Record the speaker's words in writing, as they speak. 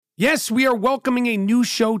Yes, we are welcoming a new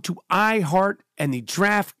show to iHeart and the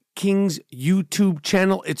DraftKings YouTube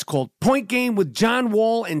channel. It's called Point Game with John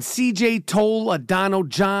Wall and CJ Toledano.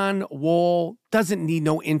 John Wall doesn't need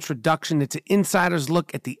no introduction. It's an insider's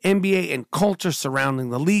look at the NBA and culture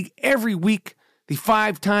surrounding the league. Every week, the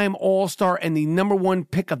five-time All-Star and the number one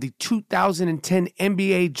pick of the 2010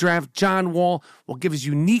 NBA Draft, John Wall, will give his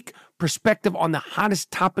unique perspective on the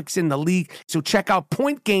hottest topics in the league. So check out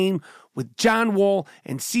Point Game with John Wall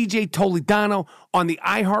and CJ Toledano on the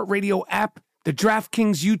iHeartRadio app, the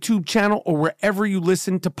DraftKings YouTube channel, or wherever you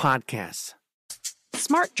listen to podcasts.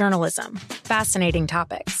 Smart journalism. Fascinating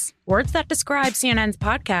topics. Words that describe CNN's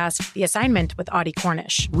podcast, The Assignment with Audie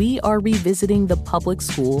Cornish. We are revisiting the public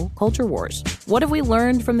school culture wars. What have we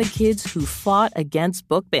learned from the kids who fought against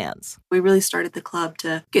book bans? We really started the club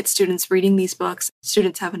to get students reading these books.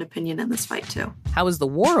 Students have an opinion in this fight, too. How has the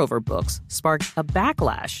war over books sparked a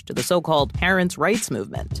backlash to the so-called parents' rights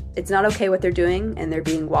movement? It's not okay what they're doing, and they're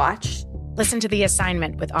being watched. Listen to The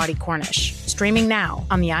Assignment with Audie Cornish, streaming now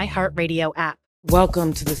on the iHeartRadio app.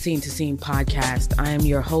 Welcome to the Scene to Scene podcast. I am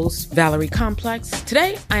your host, Valerie Complex.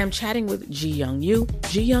 Today, I am chatting with Ji Young Yoo.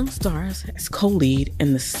 Ji Young stars as co-lead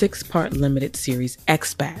in the 6-part limited series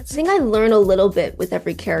Expats. I think I learn a little bit with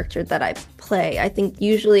every character that I play. I think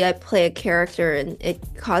usually I play a character and it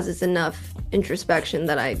causes enough introspection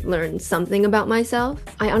that I learn something about myself.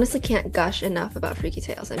 I honestly can't gush enough about Freaky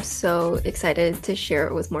Tales. I'm so excited to share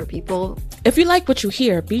it with more people. If you like what you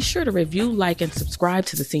hear, be sure to review, like, and subscribe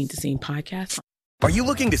to the Scene to Scene podcast. Are you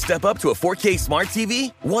looking to step up to a 4K smart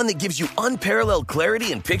TV? One that gives you unparalleled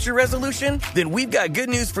clarity and picture resolution? Then we've got good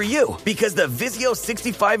news for you, because the Vizio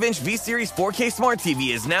 65-inch V-Series 4K smart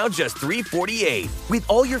TV is now just $348. With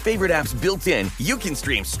all your favorite apps built in, you can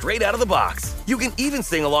stream straight out of the box. You can even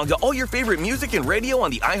sing along to all your favorite music and radio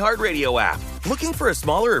on the iHeartRadio app. Looking for a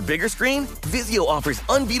smaller or bigger screen? Vizio offers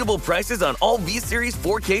unbeatable prices on all V-Series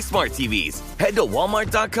 4K smart TVs. Head to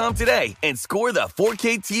Walmart.com today and score the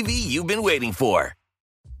 4K TV you've been waiting for.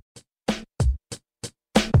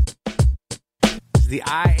 The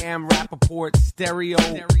I Am Rappaport Stereo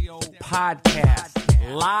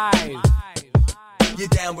Podcast. Live. You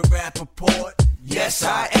down with Rappaport? Yes,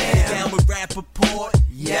 I am. You down with Rappaport?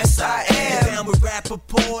 Yes, I am. You down with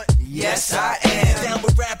Rappaport? Yes, I am. You down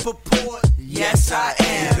with Rappaport? Yes, I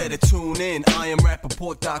am. You better tune in,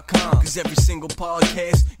 IamRappaport.com. Cause every single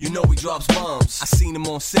podcast, you know he drops bombs. I seen him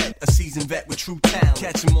on set, a seasoned vet with true talent.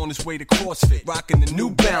 Catch him on his way to CrossFit, rocking the New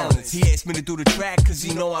Balance. He asked me to do the track cause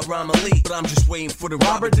he know I rhyme elite. But I'm just waiting for the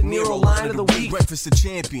Robert De Niro line of the week. Breakfast of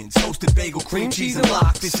Champions, hosted bagel, cream cheese, and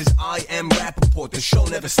lox. This is I Am Rappaport, the show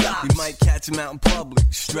never stops. You might catch him out in public,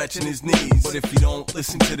 stretching his knees. But if you don't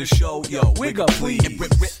listen to the show, yo, wig up please.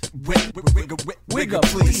 Wig up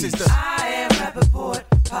please. This is the I Am Rappaport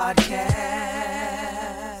podcast.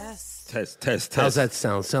 Test. How's that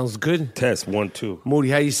sound? Sounds good? Test, 1, 2. Moody,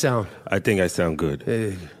 how you sound? I think I sound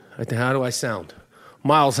good. How do I sound?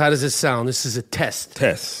 Miles, how does it sound? This is a test.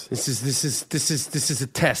 Test. This is a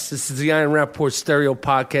test. This is the Iron Rappaport Stereo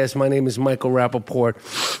Podcast. My name is Michael Rappaport.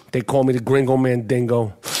 They call me the Gringo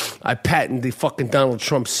Mandingo. I patent the fucking Donald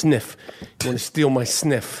Trump sniff. You want to steal my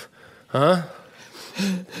sniff? Huh?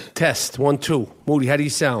 Test, 1, 2. Moody, how do you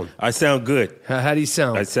sound? I sound good. How do you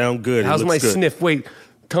sound? I sound good. How's my good. sniff? Wait,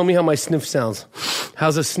 tell me how my sniff sounds.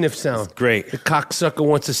 How's a sniff sound? It's great. The cocksucker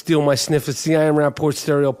wants to steal my sniff. It's the Iron Rappaport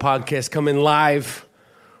Stereo Podcast coming live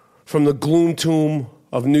from the gloom tomb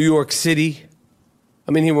of New York City.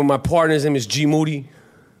 I'm in here with my partner. His name is G Moody.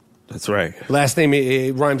 That's right. Last name,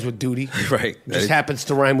 it rhymes with duty. Right. It just happens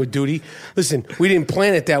to rhyme with duty. Listen, we didn't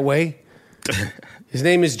plan it that way. His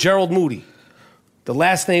name is Gerald Moody. The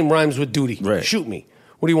last name rhymes with duty. Right. Shoot me.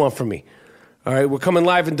 What do you want from me? All right, we're coming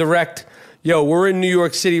live and direct. Yo, we're in New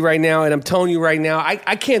York City right now, and I'm telling you right now,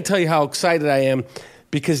 I can't tell you how excited I am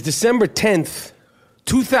because December 10th,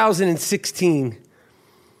 2016,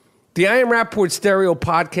 the I Am Rappaport Stereo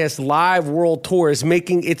Podcast Live World Tour is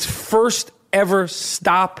making its first ever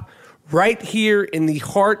stop right here in the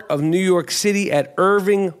heart of New York City at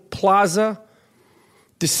Irving Plaza,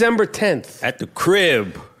 December 10th. At the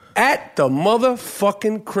crib. At the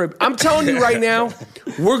motherfucking crib. I'm telling you right now,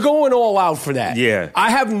 we're going all out for that. Yeah.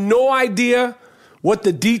 I have no idea what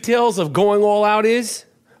the details of going all out is,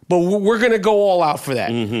 but we're going to go all out for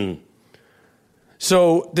that. Mm-hmm.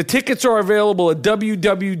 So the tickets are available at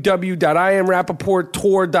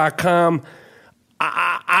www.IamRappaportTour.com.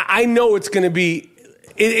 I know it's going to be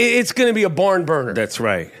it's going to be a barn burner. That's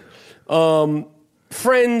right.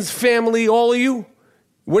 Friends, family, all of you,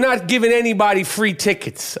 we're not giving anybody free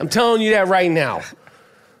tickets. I'm telling you that right now.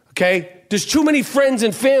 Okay? there's too many friends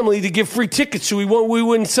and family to give free tickets, so we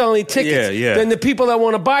wouldn't sell any tickets. Yeah. Then the people that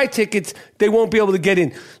want to buy tickets, they won't be able to get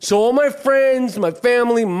in. So all my friends, my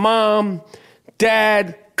family, mom,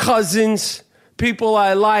 dad, cousins, people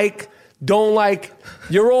I like, don't like,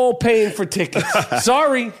 you're all paying for tickets.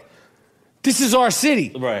 Sorry. This is our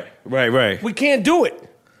city. Right. We can't do it.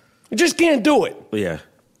 We just can't do it. Yeah.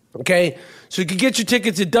 Okay? So you can get your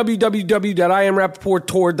tickets at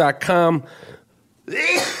www.IamRappaportTour.com.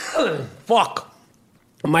 Fuck.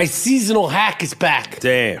 My seasonal hack is back.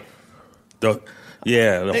 Damn.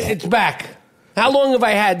 It's back. How long have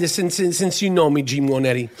I had this since you know me, G.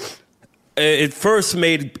 Monetti? It first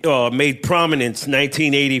made prominence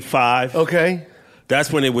 1985. Okay. That's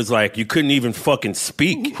when it was like you couldn't even fucking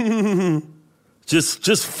speak.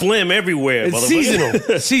 just phlegm everywhere. It's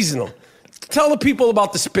seasonal. Tell the people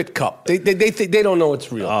about the spit cup. They think they don't know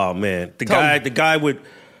it's real. Oh man, the guy would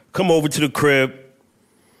come over to the crib.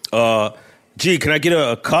 Gee, can I get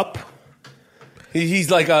a cup?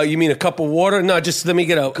 He's like, you mean a cup of water? No, just let me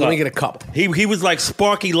get a cup. He was like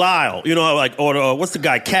Sparky Lyle, or what's the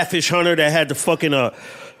guy, Catfish Hunter, that had the fucking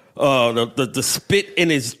the spit in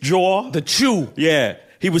his jaw, the chew. Yeah,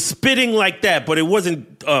 he was spitting like that, but it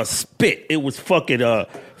wasn't spit. It was fucking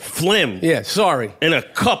phlegm. Yeah, sorry. In a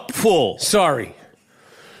cup full. Sorry.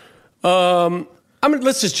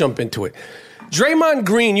 Let's just jump into it. Draymond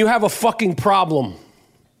Green, you have a fucking problem.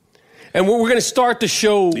 And we're going to start the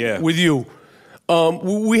show with you.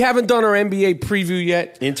 We haven't done our NBA preview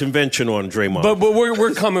yet. Intervention on Draymond. But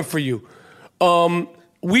we're coming for you.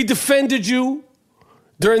 We defended you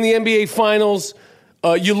during the NBA Finals.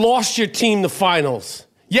 You lost your team the Finals.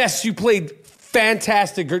 Yes, you played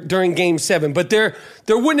fantastic during Game 7, but there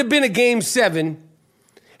wouldn't have been a Game 7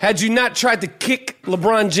 had you not tried to kick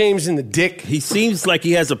LeBron James in the dick. He seems like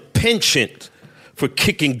he has a penchant for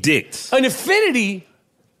kicking dicks. An affinity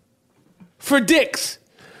for dicks.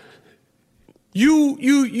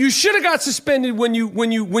 You should have got suspended when you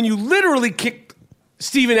literally kicked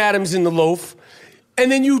Steven Adams in the loaf, and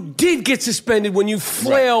then you did get suspended when you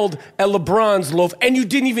flailed at LeBron's loaf, and you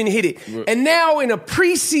didn't even hit it. Right. And now in a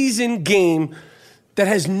preseason game that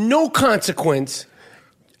has no consequence,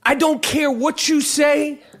 I don't care what you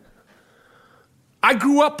say. I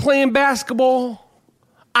grew up playing basketball.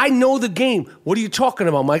 I know the game. What are you talking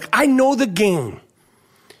about, Mike? I know the game.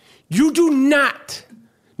 You do not.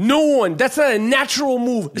 No one. That's not a natural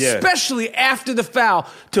move, especially after the foul,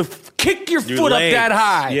 to kick your foot legs. Up that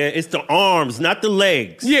high. Yeah, it's the arms, not the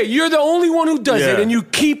legs. Yeah, you're the only one who does it, and you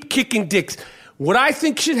keep kicking dicks. What I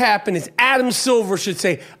think should happen is Adam Silver should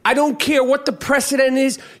say, I don't care what the precedent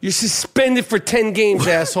is, you're suspended for 10 games,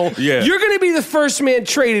 asshole. Yeah. You're going to be the first man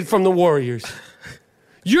traded from the Warriors.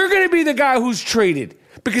 You're going to be the guy who's traded.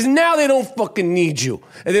 Because now they don't fucking need you.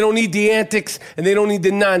 And they don't need the antics, and they don't need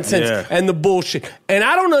the nonsense and the bullshit. And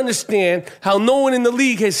I don't understand how no one in the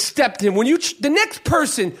league has stepped in. When the next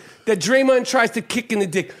person that Draymond tries to kick in the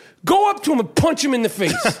dick, go up to him and punch him in the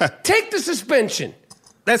face. Take the suspension.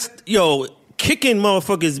 Kicking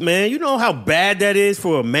motherfuckers, man. You know how bad that is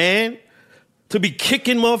for a man to be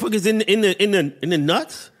kicking motherfuckers in the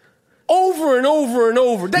nuts? Over and over and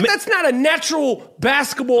over. That's not a natural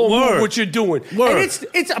basketball move, what you're doing. Word. And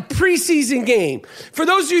it's a preseason game. For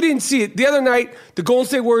those of you who didn't see it, the other night, the Golden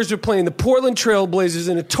State Warriors were playing the Portland Trail Blazers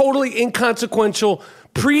in a totally inconsequential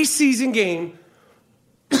preseason game.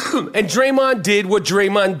 And Draymond did what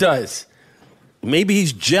Draymond does. Maybe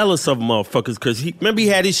he's jealous of motherfuckers because remember he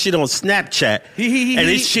had his shit on Snapchat and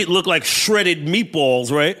his shit looked like shredded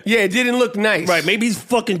meatballs, right? Yeah, it didn't look nice. Right, maybe he's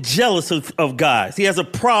fucking jealous of guys. He has a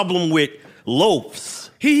problem with loafs.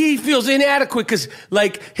 He feels inadequate because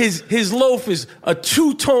his loaf is a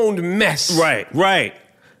two-toned mess. Right.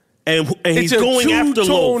 And he's going after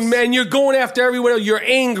loafs. Man, you're going after everywhere. You're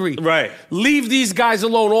angry. Right. Leave these guys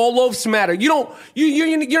alone. All loafs matter. You're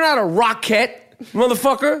not a Rockette,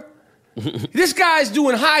 motherfucker. This guy's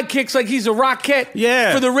doing high kicks like he's a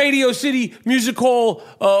Rockette for the Radio City Music Hall,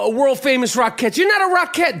 world famous Rockettes. You're not a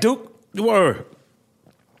Rockette, Duke. Word.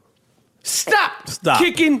 Stop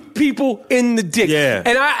kicking people in the dick. Yeah.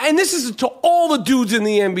 And this is to all the dudes in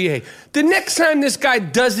the NBA. The next time this guy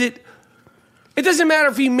does it, it doesn't matter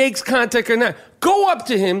if he makes contact or not. Go up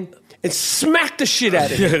to him and smack the shit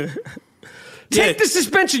out of him. Take the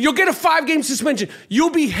suspension. You'll get a 5-game suspension. You'll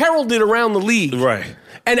be heralded around the league. Right.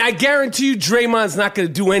 And I guarantee you Draymond's not going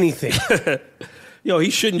to do anything. He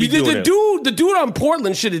shouldn't be doing it. The dude on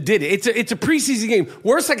Portland should have did it. It's a preseason game.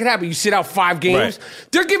 Worst that could happen, you sit out 5 games. Right.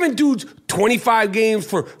 They're giving dudes 25 games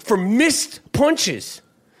for missed punches.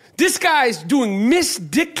 This guy's doing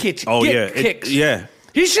missed dick kicks. Oh, kicks.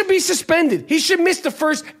 He should be suspended. He should miss the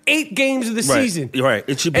first 8 games of the season. Right.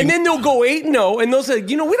 It should be. And then they'll go 8-0, and they'll say,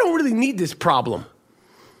 we don't really need this problem.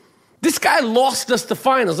 This guy lost us the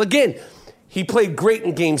finals. Again, he played great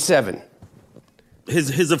in Game 7.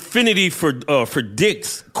 His affinity for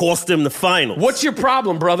dicks cost him the finals. What's your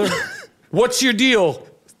problem, brother? What's your deal?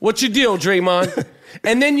 What's your deal, Draymond?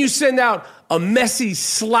 And then you send out a messy,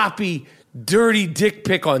 sloppy, dirty dick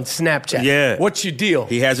pic on Snapchat. Yeah. What's your deal?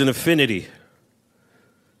 He has an affinity.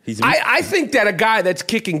 I think that a guy that's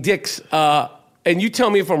kicking dicks, and you tell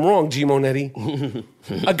me if I'm wrong, G. Monetti,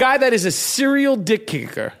 a guy that is a serial dick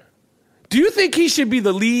kicker, do you think he should be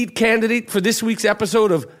the lead candidate for this week's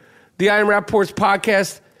episode of the Iron Rapport's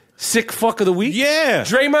podcast, Sick Fuck of the Week? Yeah.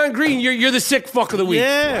 Draymond Green, you're the Sick Fuck of the Week.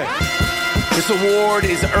 Yeah. This award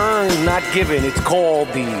is earned, not given. It's called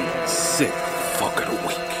the Sick Fuck of the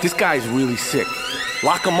Week. This guy's really sick.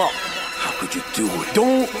 Lock him up. How could you do it?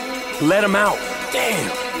 Don't let him out.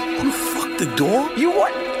 Damn. You fucked the dog? You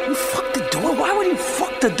what? You fucked the dog? Why would you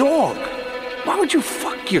fuck the dog? Why would you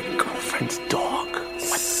fuck your girlfriend's dog?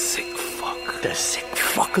 What? Sick fuck. The Sick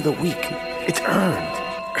Fuck of the Week. It's earned.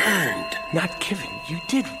 Earned. Not given. You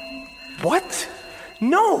did what?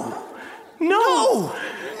 No. No.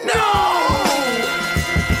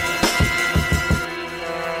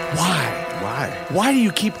 Why do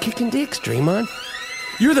you keep kicking dicks, Draymond?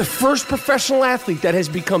 You're the first professional athlete that has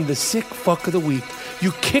become the Sick Fuck of the Week.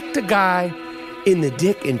 You kicked a guy in the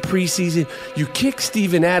dick in preseason. You kicked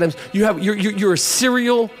Steven Adams. You're a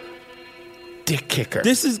serial dick kicker.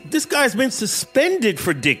 This guy's been suspended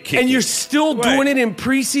for dick kicking. And you're still doing it in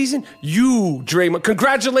preseason? You, Draymond.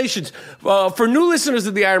 Congratulations. For new listeners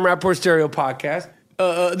of the Iron Rapport Stereo podcast,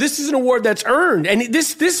 this is an award that's earned. And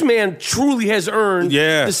this man truly has earned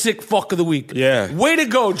the Sick Fuck of the Week. Yeah. Way to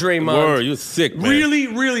go, Draymond. Word, you're sick, man.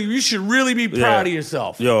 Really, you should really be proud of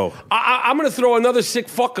yourself. Yo. I'm going to throw another sick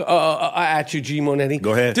fuck at you, G. Monetti.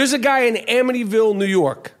 Go ahead. There's a guy in Amityville, New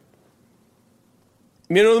York.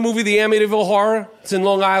 You know the movie The Amityville Horror? It's in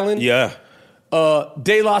Long Island. Yeah.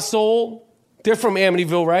 De La Soul. They're from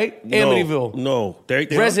Amityville, right? Amityville. No. They're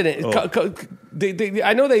Resident.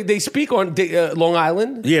 I know they speak on Long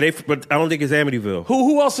Island. Yeah, but I don't think it's Amityville.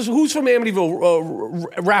 Who else? Who's from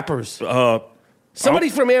Amityville? Rappers. Somebody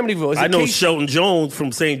from Amityville. I know Shelton Jones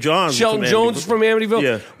from St. John's. Shelton Jones from Amityville.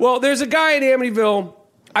 Yeah. Well, there's a guy in Amityville.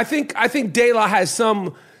 I think De La has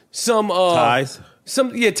some ties.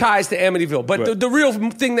 Ties to Amityville. But the real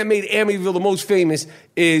thing that made Amityville the most famous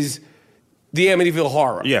is the Amityville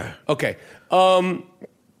Horror. Yeah. Okay. A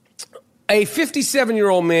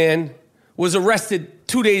 57-year-old man was arrested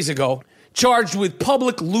 2 days ago, charged with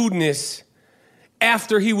public lewdness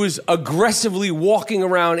after he was aggressively walking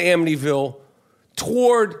around Amityville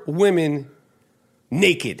toward women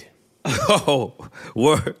naked. Oh,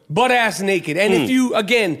 word. Butt-ass naked. And if you,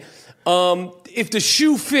 again, if the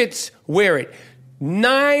shoe fits, wear it.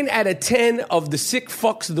 9 out of 10 of the Sick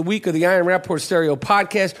Fucks of the Week of the Iron Rapport Stereo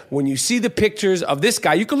podcast, when you see the pictures of this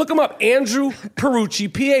guy, you can look him up, Andrew Perucci,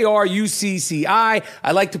 Parucci.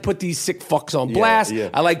 I like to put these sick fucks on blast.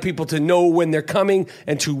 Yeah. I like people to know when they're coming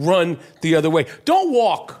and to run the other way. Don't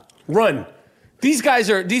walk, run. These guys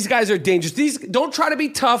are dangerous. Don't try to be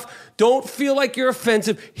tough. Don't feel like you're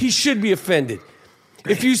offensive. He should be offended.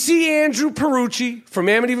 If you see Andrew Perucci from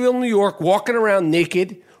Amityville, New York, walking around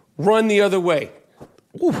naked, run the other way.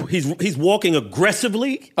 Ooh, he's walking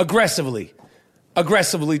aggressively? Aggressively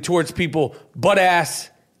towards people, butt-ass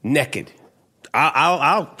naked.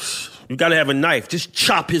 You got to have a knife. Just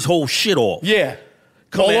chop his whole shit off. Yeah.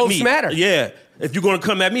 Come All at those me. matter. Yeah. If you're going to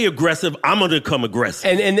come at me aggressive, I'm going to come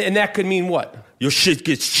aggressive. And that could mean what? Your shit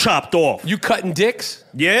gets chopped off. You cutting dicks?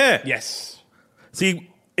 Yeah. Yes.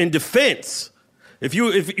 See, in defense, if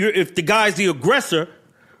the guy's the aggressor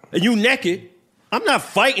and you naked, I'm not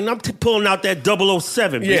fighting. I'm pulling out that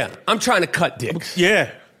 007. Yeah, I'm trying to cut dicks.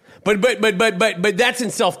 Yeah, but that's in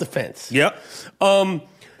self-defense. Yep.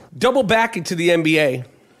 Double back into the NBA.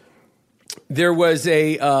 There was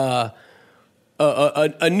a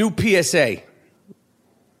new PSA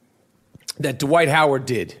that Dwight Howard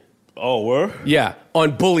did. Oh, were? Yeah,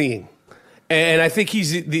 on bullying, and I think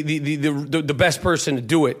he's the best person to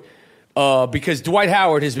do it because Dwight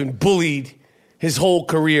Howard has been bullied his whole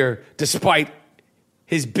career, despite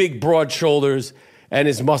his big, broad shoulders and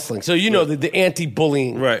his muscling. So, the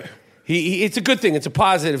anti-bullying. Right. It's a good thing. It's a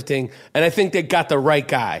positive thing. And I think they got the right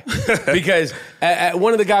guy. Because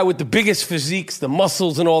one of the guy with the biggest physiques, the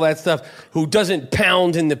muscles and all that stuff, who doesn't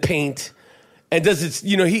pound in the paint and does it,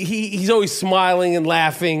 he's always smiling and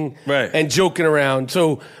laughing and joking around.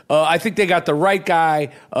 So I think they got the right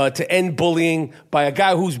guy to end bullying by a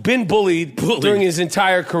guy who's been bullied during his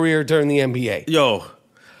entire career during the NBA. Yo.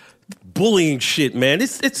 bullying shit, man.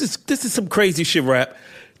 This is some crazy shit, Rap.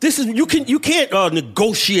 This is you can't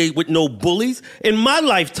negotiate with no bullies. In my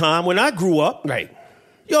lifetime, when I grew up, right,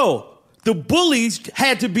 the bullies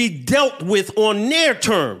had to be dealt with on their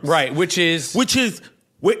terms, right, which is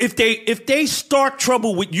if they start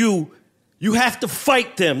trouble with you. You have to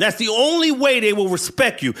fight them. That's the only way they will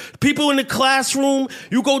respect you. People in the classroom,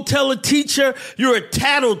 you go tell a teacher, you're a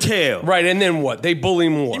tattletale. Right, and then what? They bully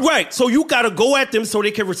more. Right, so you got to go at them so they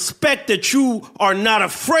can respect that you are not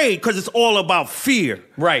afraid because it's all about fear.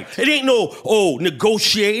 Right. It ain't no,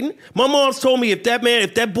 negotiating. My mom's told me if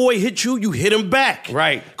that boy hit you, you hit him back.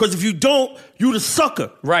 Right. Because if you don't, you the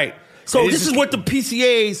sucker. Right. So this is what the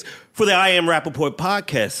PCAs for the I Am Rappaport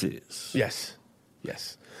podcast is. Yes.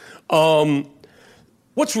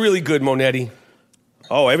 What's really good, Monetti?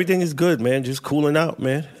 Oh, everything is good, man. Just cooling out,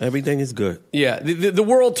 man. Everything is good. Yeah, the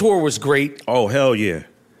world tour was great. Oh, hell yeah.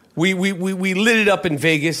 We lit it up in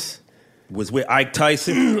Vegas. Was with Ike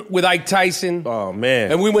Tyson. With Ike Tyson. Oh,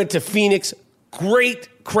 man. And we went to Phoenix.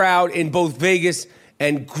 Great crowd in both Vegas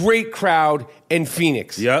and great crowd in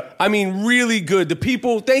Phoenix. Yep. I mean, really good. The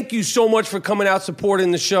people, thank you so much for coming out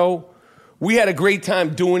supporting the show. We had a great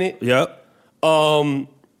time doing it. Yep.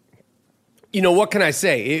 What can I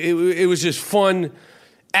say? It was just fun,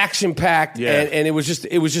 action-packed, and it was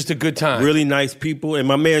just a good time. Really nice people. And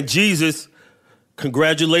my man Jesus,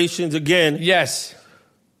 congratulations again. Yes.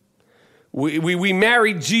 We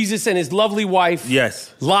married Jesus and his lovely wife.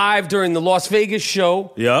 Yes. Live during the Las Vegas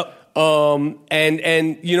show. Yep.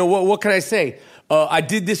 And you know what can I say? I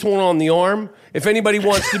did this one on the arm. If anybody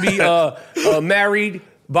wants to be married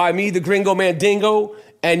by me, the Gringo Mandingo,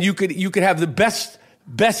 and you could have the best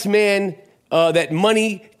man that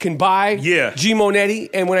money can buy. Yeah. G Monetti.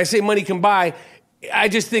 And when I say money can buy, I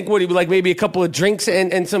just think like maybe a couple of drinks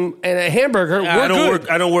and a hamburger.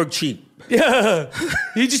 I don't work cheap. Yeah.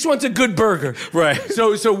 He just wants a good burger. Right.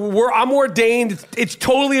 So I'm ordained. It's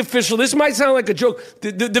totally official. This might sound like a joke.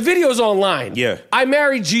 The video's online. Yeah. I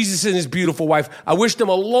married Jesus and his beautiful wife. I wish them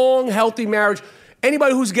a long, healthy marriage.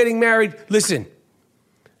 Anybody who's getting married, listen,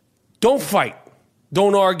 don't fight.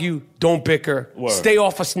 Don't argue. Don't bicker. Word. Stay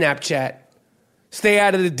off of Snapchat. Stay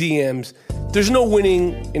out of the DMs. There's no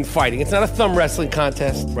winning in fighting. It's not a thumb wrestling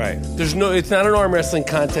contest. Right. It's not an arm wrestling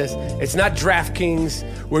contest. It's not DraftKings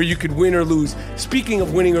where you could win or lose. Speaking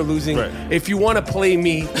of winning or losing, right. If you want to play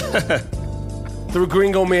me through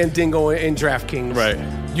Gringo Mandingo and DraftKings, right.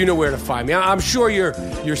 You know where to find me. I'm sure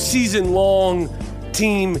your season-long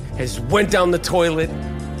team has went down the toilet,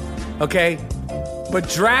 okay? But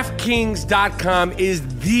DraftKings.com is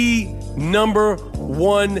the number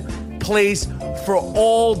one place for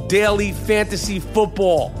all daily fantasy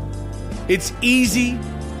football. It's easy.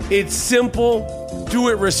 It's simple. Do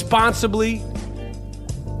it responsibly.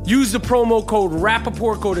 Use the promo code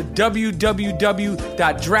Rappaport. Go to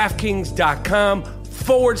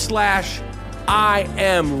www.draftkings.com/I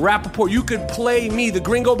am Rappaport. You could play me, the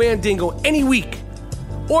Gringo Mandingo, any week.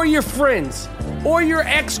 Or your friends. Or your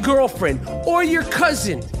ex-girlfriend. Or your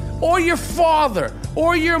cousin. Or your father.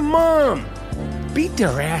 Or your mom. Beat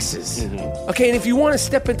their asses. Mm-hmm. Okay, and if you want to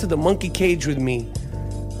step into the monkey cage with me,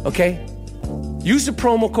 okay, use the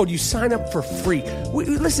promo code. You sign up for free.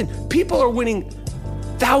 Listen, people are winning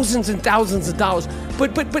thousands and thousands of dollars.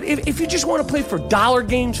 But if you just want to play for dollar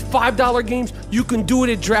games, $5 games, you can do it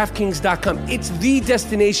at DraftKings.com. It's the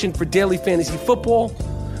destination for daily fantasy football.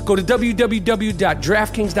 Go to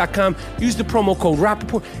www.draftkings.com. Use the promo code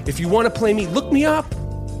Rappaport. If you want to play me, look me up.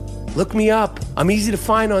 Look me up. I'm easy to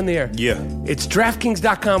find on there. Yeah. It's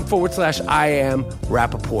DraftKings.com/I am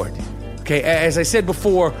Rappaport. Okay, as I said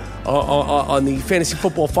before on the Fantasy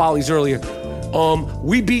Football Follies earlier,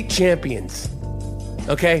 we beat champions.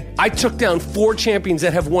 Okay? I took down 4 champions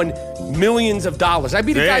that have won millions of dollars. I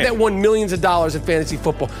beat a guy that won millions of dollars in fantasy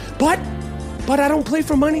football. But I don't play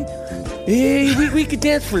for money. We could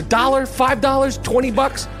dance for $1, $5,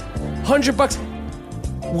 $20, $100.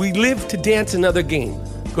 We live to dance another game.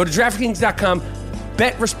 Go to DraftKings.com.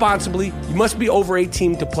 Bet responsibly. You must be over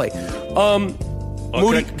 18 to play.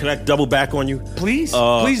 Moody, can I double back on you? Please,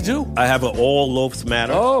 please do. I have an All Loafs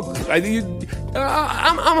Matter.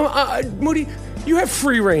 Moody, you have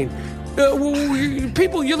free reign.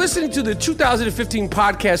 People, you're listening to the 2015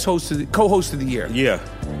 podcast co-host of the year. Yeah.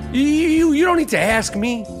 You don't need to ask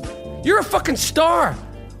me. You're a fucking star.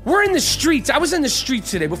 We're in the streets. I was in the streets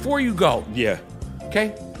today before you go. Yeah.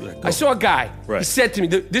 Okay? I saw a guy. Right. He said to me,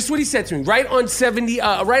 this is what he said to me, right on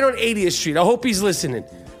 80th Street. I hope he's listening.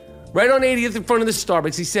 Right on 80th in front of the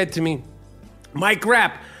Starbucks, he said to me, Mike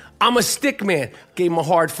Rapp, I'm a stick man. Gave him a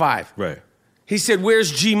hard 5. Right. He said,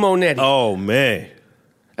 where's G Monetti? Oh, man.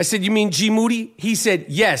 I said, you mean G Moody? He said,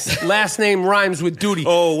 yes, last name rhymes with duty.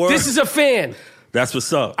 Oh, word. This is a fan. That's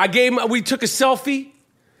what's up. We took a selfie,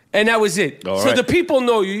 and that was it. All so right. the people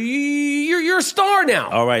know you. You're a star now.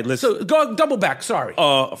 All right, listen. So go double back, sorry.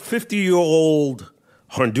 A 50-year-old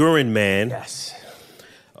Honduran man Yes.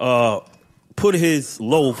 Put his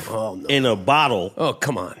loaf in a bottle. Oh,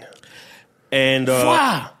 come on. And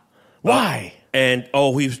Why? And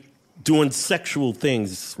he was doing sexual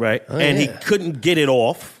things, right? And he couldn't get it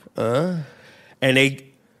off. And they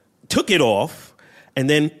took it off, and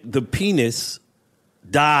then the penis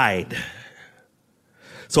died.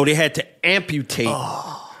 So they had to amputate.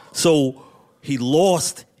 So he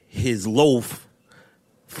lost his loaf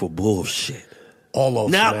for bullshit. All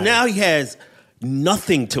over. Now he has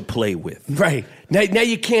nothing to play with. Right. Now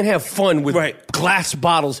you can't have fun with glass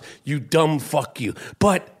bottles, you dumb fuck you.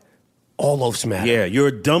 But all loaves matter. Yeah, you're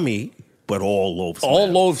a dummy, but all loaves matter. All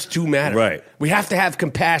loaves do matter. Right. We have to have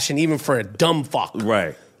compassion even for a dumb fuck.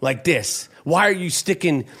 Right. Like this. Why are you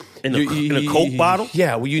sticking... In a Coke bottle?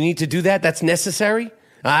 Yeah, well, you need to do that? That's necessary?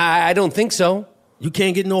 I don't think so. You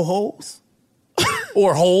can't get no holes?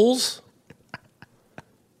 Or holes?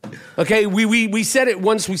 Okay, we said it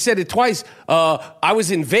once, we said it twice. I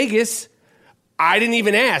was in Vegas. I didn't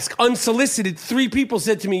even ask. Unsolicited, 3 people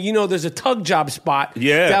said to me, there's a tug job spot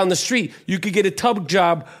down the street. You could get a tug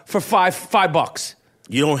job for $5.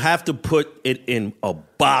 You don't have to put it in a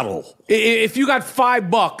bottle. If you got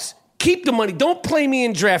 $5, keep the money. Don't play me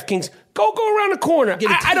in DraftKings. Go around the corner.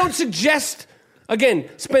 I don't suggest, again,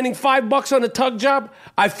 spending $5 on a tug job.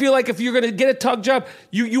 I feel like if you're going to get a tug job,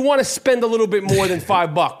 you want to spend a little bit more than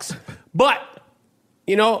 $5. But,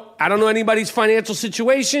 I don't know anybody's financial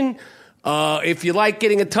situation. If you like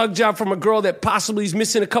getting a tug job from a girl that possibly is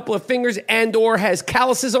missing a couple of fingers and or has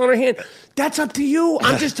calluses on her hand, that's up to you.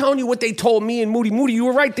 I'm just telling you what they told me and Moody. Moody, you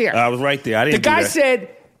were right there. I was right there. I didn't The guy do that.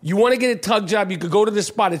 said, you want to get a tug job, you could go to the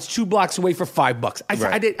spot. It's 2 blocks away for $5.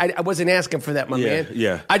 I wasn't asking for that, my man.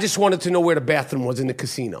 Yeah. I just wanted to know where the bathroom was in the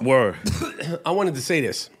casino. Word. I wanted to say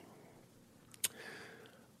this.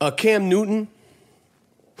 Cam Newton,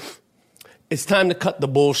 it's time to cut the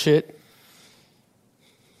bullshit.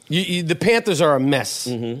 The Panthers are a mess.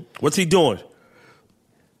 Mm-hmm. What's he doing?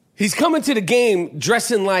 He's coming to the game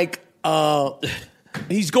dressing like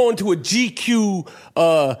he's going to a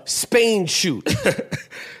GQ Spain shoot.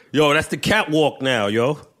 Yo, that's the catwalk now,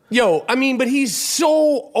 yo. Yo, I mean, but he's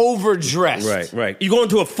so overdressed. Right. You going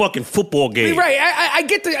to a fucking football game. Right. I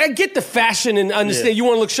get the fashion and understand you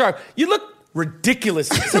want to look sharp. You look ridiculous.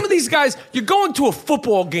 Some of these guys, you're going to a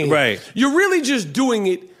football game. Right. You're really just doing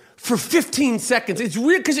it for 15 seconds. It's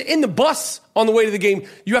weird because in the bus on the way to the game,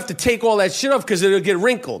 you have to take all that shit off because it'll get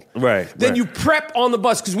wrinkled. Right. Then you prep on the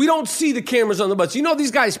bus because we don't see the cameras on the bus.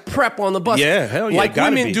 These guys prep on the bus. Yeah, hell yeah. Like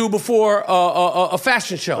women do before a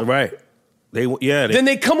fashion show. Right. Then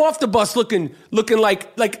they come off the bus looking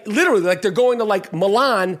like literally like they're going to like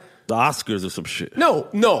Milan. The Oscars or some shit. No,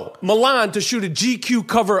 Milan to shoot a GQ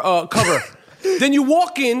cover. Then you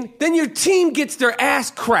walk in, then your team gets their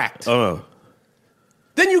ass cracked.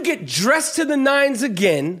 Then you get dressed to the nines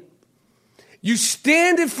again. You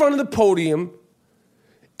stand in front of the podium,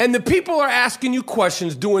 and the people are asking you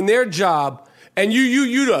questions, doing their job, and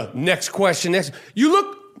you the next question. You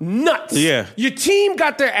look nuts. Yeah. Your team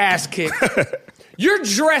got their ass kicked. You're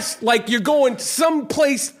dressed like you're going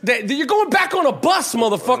someplace that you're going back on a bus,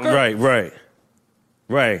 motherfucker.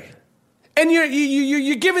 Right. And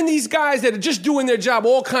you're giving these guys that are just doing their job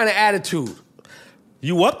all kind of attitude.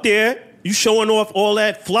 You up there, you showing off all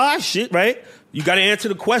that fly shit, right? You got to answer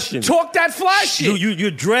the question. Talk that fly shit.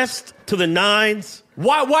 You're dressed to the nines.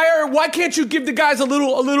 Why can't you give the guys a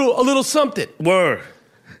little something? Word.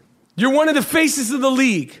 You're one of the faces of the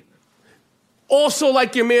league. Also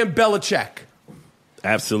like your man Belichick.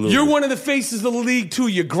 Absolutely. You're one of the faces of the league too,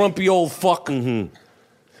 you grumpy old fuck. Mm-hmm.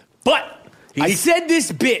 But I said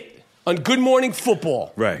this bit on Good Morning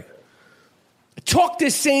Football. Right. I talked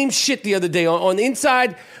this same shit the other day on the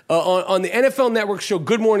inside, on the NFL Network show,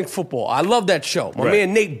 Good Morning Football. I love that show. My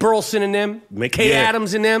man Nate Burleson and them, Kay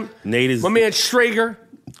Adams and them. Nate is... My man Schrager.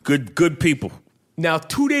 Good people. Now,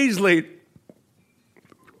 2 days later,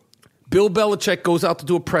 Bill Belichick goes out to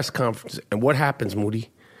do a press conference. And what happens, Moody?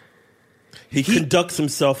 He conducts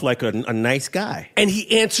himself like a nice guy. And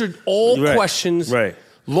he answered all questions,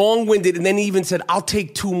 long-winded, and then he even said, I'll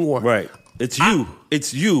take 2 more. Right.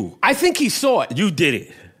 It's you. I think he saw it. You did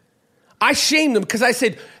it. I shamed him because I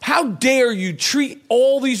said, how dare you treat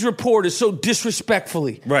all these reporters so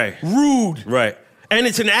disrespectfully? Right. Rude. Right. And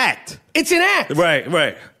it's an act. It's an act.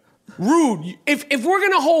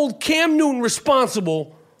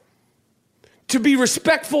 to be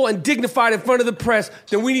respectful and dignified in front of the press,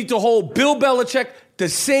 then we need to hold Bill Belichick the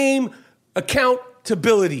same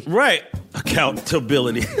accountability. Right.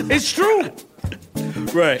 Accountability. It's true.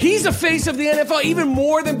 Right. He's the face of the NFL even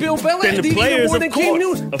more than Bill Belichick. Than the players, even more of than course. Cam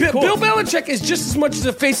Newton. Of Bill course. Belichick is just as much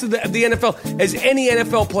the face of the NFL as any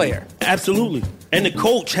NFL player. Absolutely. And the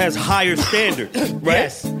coach has higher standards, right?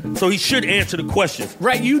 Yes. So he should answer the questions.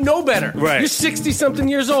 Right, you know better. Right. You're 60-something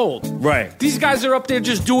years old. Right. These guys are up there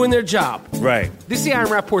just doing their job. Right. This is the Iron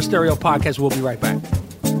Rapport Stereo Podcast. We'll be right back.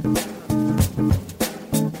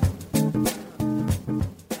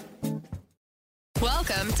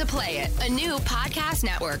 Welcome to Play It, a new podcast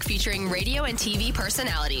network featuring radio and TV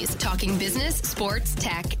personalities talking business, sports,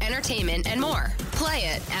 tech, entertainment, and more. Play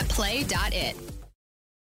it at play.it.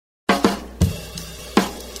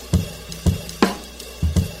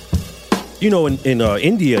 You know, in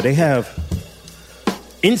India, they have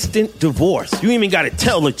instant divorce. You ain't even got to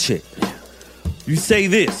tell the chick. You say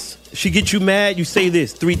this. She gets you mad, you say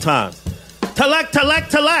this 3 times. Talak, talak,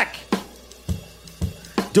 talak.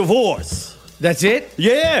 Divorce. That's it?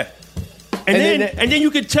 Yeah. And then you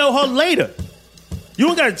can tell her later. You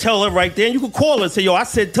don't got to tell her right then. You can call her and say, yo, I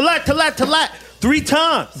said talak, talak, talak 3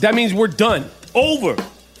 times. That means we're done. Over.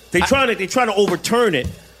 They trying to overturn it.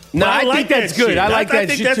 No, But I like think that's that good. shit. I like that I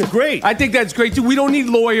think shit that's too. great. I think that's great too. We don't need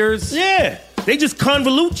lawyers. Yeah. They just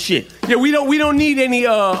convolute shit. Yeah, we don't need any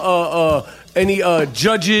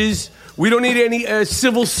judges. We don't need any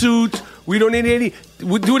civil suits. We don't need any.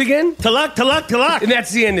 Do it again. Talak, talak, talak. And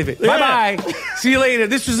that's the end of it. Yeah. Bye bye. See you later.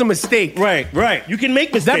 This was a mistake. Right. You can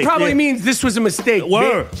make mistakes. That probably means this was a mistake.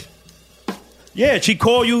 Word. Yeah, she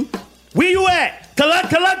call you. Where you at? Talak,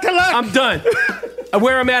 talak, talak. I'm done.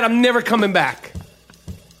 Where I'm at, I'm never coming back.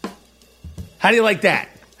 How do you like that?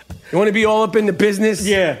 You want to be all up in the business?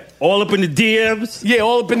 Yeah, all up in the DMs. Yeah,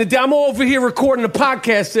 all up in the. I'm over here recording a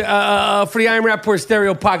podcast for the Iron Rapport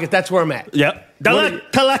Stereo Podcast. That's where I'm at. Yep.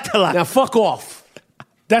 Talak, talak, talak. Now fuck off.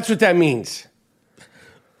 That's what that means.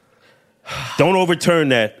 Don't overturn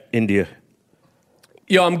that, India.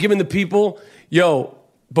 Yo, I'm giving the people.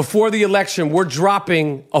 Before the election, we're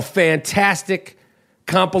dropping a fantastic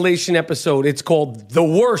compilation episode. It's called "The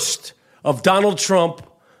Worst of Donald Trump."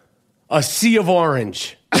 A Sea of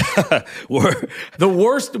Orange. The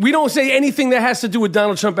worst. We don't say anything that has to do with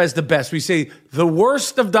Donald Trump as the best. We say the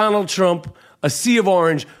worst of Donald Trump, a Sea of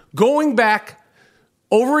Orange, going back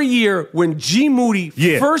over a year when G. Moody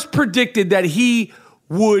first predicted that he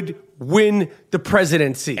would win the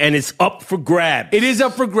presidency. And it's up for grabs. It is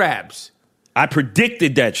up for grabs. I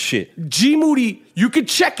predicted that shit. G. Moody, you could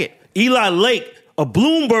check it. Eli Lake, a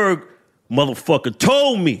Bloomberg motherfucker,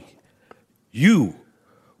 told me you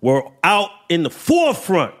were out in the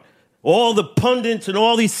forefront. All the pundits and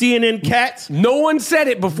all these CNN cats. No one said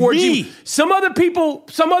it before Me. you. Some other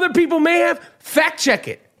people may have. Fact check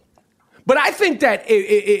it. But I think that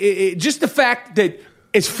just the fact that,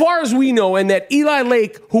 as far as we know, and that Eli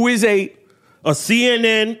Lake, who is a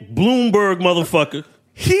CNN Bloomberg motherfucker,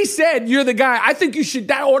 he said you're the guy. I think you should.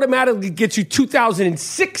 That automatically gets you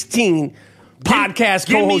 2016 podcast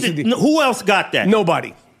co-host. Who else got that?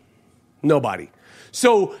 Nobody.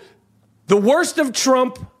 So, the worst of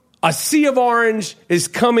Trump, a Sea of Orange, is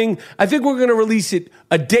coming. I think we're going to release it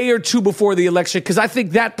a day or two before the election because I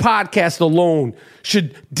think that podcast alone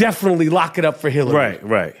should definitely lock it up for Hillary.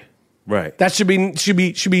 Right. That should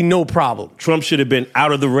be no problem. Trump should have been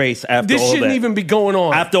out of the race after all that. This shouldn't even be going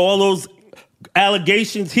on. After all those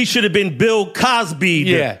allegations, he should have been Bill Cosby.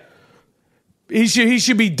 Yeah. He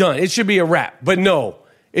should be done. It should be a wrap. But no,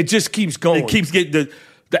 it just keeps going. It keeps getting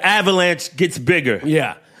the avalanche gets bigger.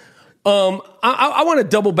 Yeah. I want to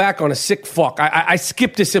double back on a sick fuck. I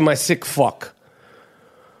skipped this in my sick fuck.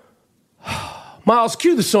 Miles,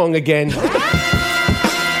 cue the song again.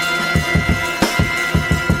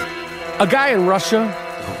 A guy in Russia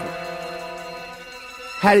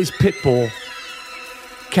had his pit bull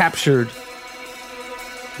captured,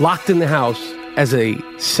 locked in the house as a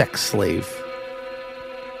sex slave.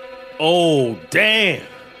 Oh, damn.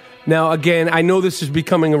 Now, again, I know this is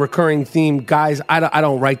becoming a recurring theme. Guys, I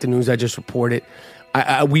don't write the news. I just report it.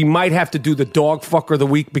 We might have to do the dog fucker of the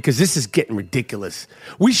week because this is getting ridiculous.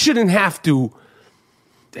 We shouldn't have to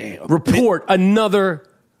report another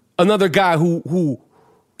guy who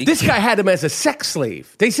this guy had him as a sex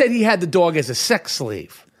slave. They said he had the dog as a sex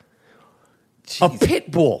slave. Jeez. A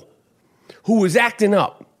pit bull who was acting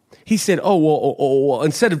up. He said, well,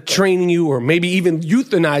 instead of training you or maybe even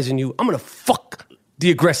euthanizing you, I'm going to fuck the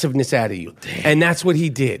aggressiveness out of you. Damn. And that's what he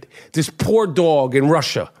did. This poor dog in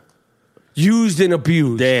Russia, used and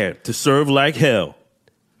abused. Damn, to serve like hell.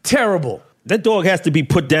 Terrible. That dog has to be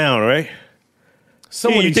put down, right?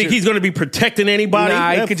 You think he's going to be protecting anybody?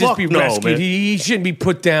 Nah, he could just be rescued. He shouldn't be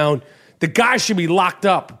put down. The guy should be locked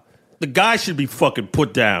up. The guy should be fucking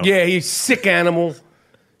put down. Yeah, he's sick animal.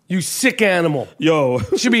 You sick animal. Yo.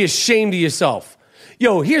 You should be ashamed of yourself.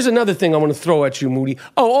 Yo, here's another thing I want to throw at you, Moody.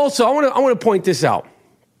 Oh, also, I want to point this out.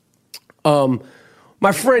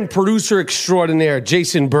 My friend, producer extraordinaire,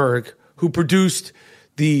 Jason Berg, who produced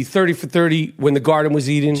the 30 for 30 When the Garden Was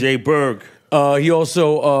Eaten. Jay Berg. He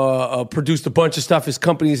also produced a bunch of stuff. His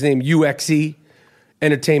company's named UXE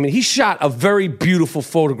Entertainment. He shot a very beautiful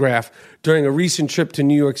photograph during a recent trip to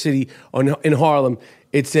New York City in Harlem.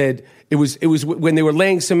 It said, it was when they were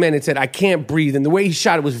laying cement, it said, "I can't breathe." And the way he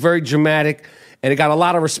shot it was very dramatic, and it got a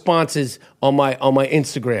lot of responses on my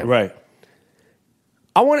Instagram. Right.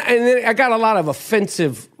 And then I got a lot of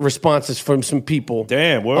offensive responses from some people.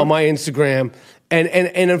 Damn, on my Instagram.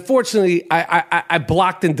 And unfortunately, I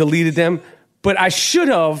blocked and deleted them, but I should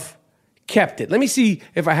have kept it. Let me see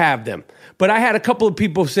if I have them. But I had a couple of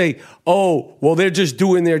people say, "Oh, well, they're just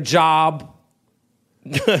doing their job."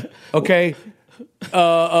 Okay.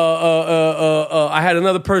 I had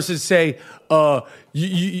another person say,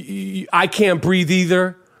 "I can't breathe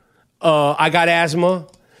either. I got asthma."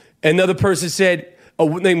 Another person said,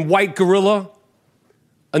 named White Gorilla.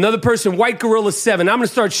 Another person, White Gorilla 7. I'm going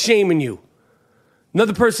to start shaming you.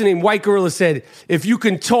 Another person named White Gorilla said, "If you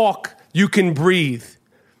can talk, you can breathe."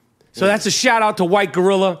 So that's a shout out to White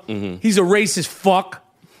Gorilla. Mm-hmm. He's a racist fuck.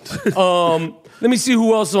 Let me see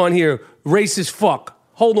who else is on here. Racist fuck.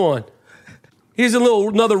 Hold on. Here's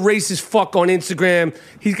another racist fuck on Instagram.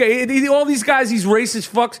 He's got all these guys, these racist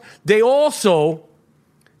fucks. They also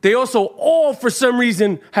all, for some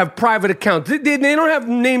reason, have private accounts. They don't have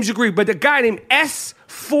names you agree, but the guy named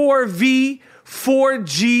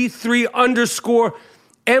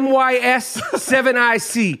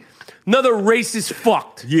S4V4G3_MYS7IC. Another racist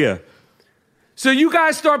fucked. Yeah. So you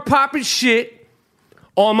guys start popping shit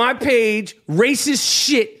on my page, racist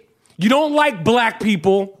shit. You don't like black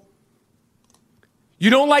people. You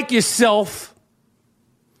don't like yourself.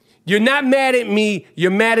 You're not mad at me. You're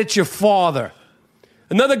mad at your father.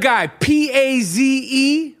 Another guy,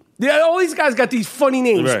 PAZE. All these guys got these funny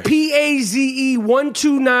names. Right.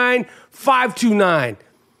 PAZE129529.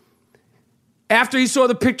 After he saw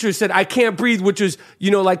the picture, he said, "I can't breathe," which was,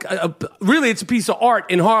 like, really, it's a piece of art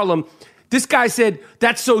in Harlem. This guy said,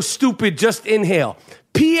 "That's so stupid, just inhale."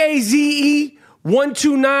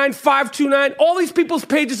 PAZE129529. All these people's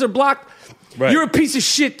pages are blocked. Right. You're a piece of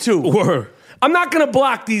shit, too. Word. I'm not going to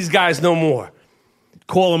block these guys no more.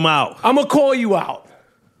 Call them out. I'm going to call you out.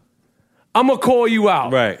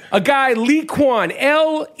 Right. A guy, Lee Kwan,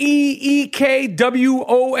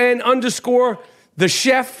 LEEKWON_ the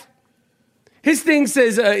chef. His thing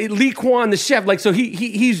says Lee Kwan, the chef. Like, so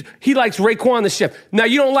he likes Raekwon, the chef. Now,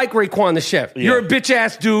 you don't like Raekwon, the chef. Yeah. You're a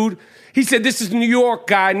bitch-ass dude. He said, "This is New York,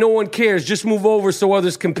 guy. No one cares. Just move over so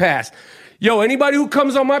others can pass." Yo, anybody who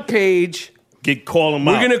comes on my page, call them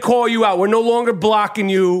out. We're going to call you out. We're no longer blocking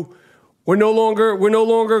you. We're no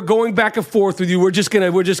longer going back and forth with you. We're just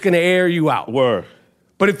gonna air you out. Word.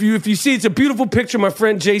 But if you see, it's a beautiful picture. My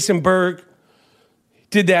friend Jason Berg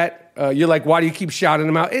did that. You're like, why do you keep shouting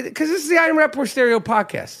them out? Because this is the I Am Rappaport Stereo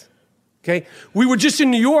podcast. Okay, we were just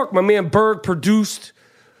in New York. My man Berg produced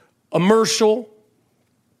a commercial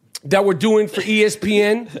that we're doing for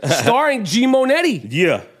ESPN, starring G Monetti.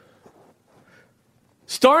 Yeah.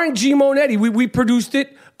 Starring G Monetti. We produced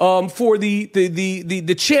it for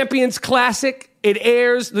the Champions Classic. It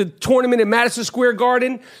airs the tournament in Madison Square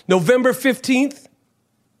Garden, November 15th.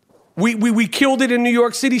 We killed it in New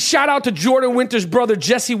York City. Shout out to Jordan Winter's brother,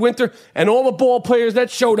 Jesse Winter, and all the ball players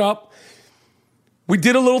that showed up. We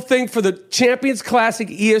did a little thing for the Champions Classic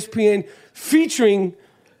ESPN featuring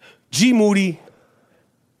G Moody.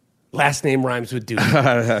 Last name rhymes with dude.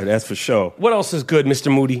 That's for sure. What else is good, Mr.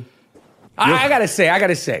 Moody? I gotta say, I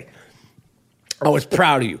was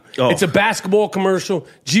proud of you. Oh. It's a basketball commercial.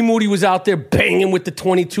 G Moody was out there banging with the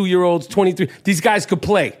 22-year-olds, 23. These guys could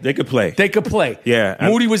play. They could play. Yeah.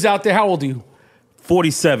 Moody was out there. How old are you?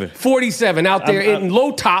 47. 47, out there in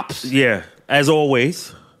low tops. Yeah, as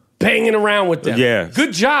always. Banging around with them. Yeah.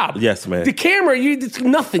 Good job. Yes, man. The camera, it's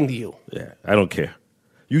nothing to you. Yeah, I don't care.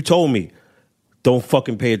 You told me, don't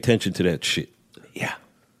fucking pay attention to that shit. Yeah.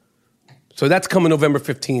 So that's coming November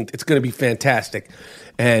 15th. It's going to be fantastic.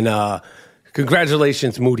 And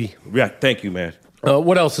congratulations, Moody. Yeah, thank you, man.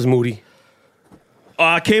 What else is Moody?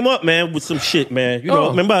 I came up, man, with some shit, man.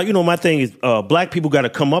 Remember, my thing is black people got to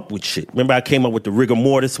come up with shit. Remember, I came up with the rigor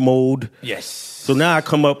mortis mode? Yes. So now I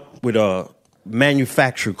come up with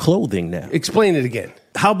manufactured clothing now. Explain it again.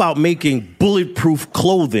 How about making bulletproof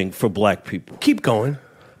clothing for black people? Keep going.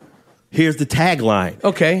 Here's the tagline.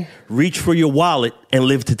 Okay. Reach for your wallet and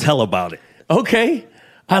live to tell about it. Okay.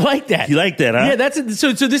 I like that. You like that, huh? Yeah, that's it.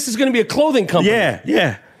 So this is going to be a clothing company.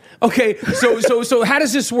 Yeah. Okay, so how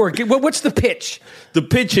does this work? What's the pitch? The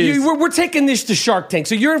pitch is... We're taking this to Shark Tank.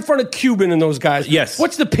 So you're in front of Cuban and those guys. Yes.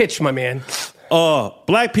 What's the pitch, my man?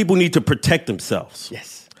 Black people need to protect themselves.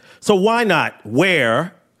 Yes. So why not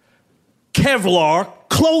wear Kevlar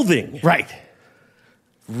clothing? Right.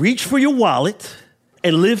 Reach for your wallet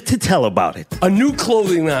and live to tell about it. A new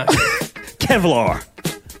clothing line. Kevlar.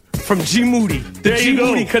 From G Moody. The G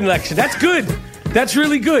Moody collection. That's good. That's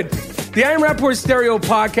really good. The I Am Rappaport Stereo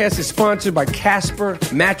podcast is sponsored by Casper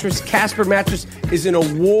Mattress. Casper Mattress is an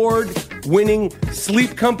award-winning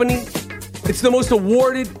sleep company. It's the most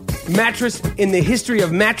awarded mattress in the history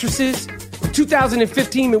of mattresses.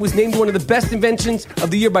 2015, it was named one of the best inventions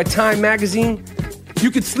of the year by Time Magazine.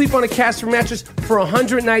 You could sleep on a Casper mattress for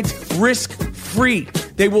 100 nights risk-free.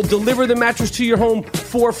 They will deliver the mattress to your home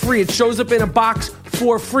for free. It shows up in a box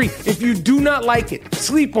for free. If you do not like it,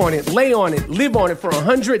 sleep on it, lay on it, live on it for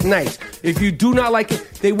 100 nights. If you do not like it,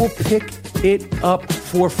 they will pick it up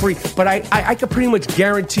for free. But I can pretty much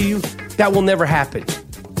guarantee you that will never happen.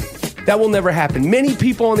 That will never happen. Many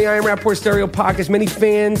people on the I Am Rappaport Stereo podcast, many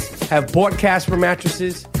fans have bought Casper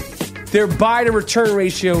mattresses. Their buy to return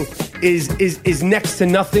ratio is next to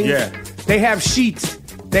nothing. Yeah. They have sheets.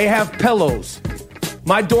 They have pillows.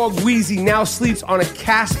 My dog Wheezy now sleeps on a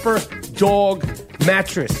Casper dog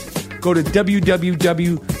mattress. Go to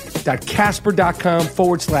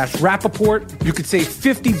www.casper.com/Rappaport. You could save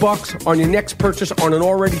 $50 on your next purchase on an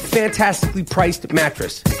already fantastically priced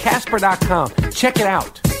mattress. Casper.com. Check it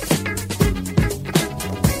out.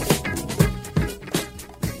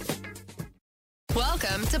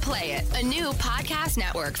 Welcome to Play It, a new podcast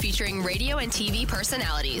network featuring radio and TV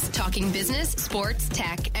personalities talking business, sports,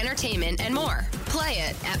 tech, entertainment, and more. Play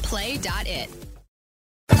it at play.it.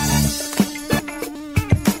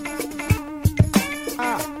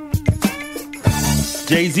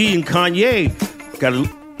 Jay-Z and Kanye got a...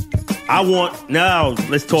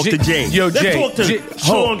 let's talk to Jay. Let's talk to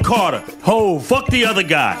Sean Carter. Hove. Fuck the other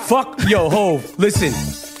guy. Hove. Listen.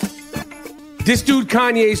 This dude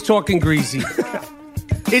Kanye is talking greasy.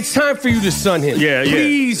 It's time for you to sun him.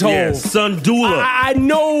 Please, Hove. Yeah, son Dula. I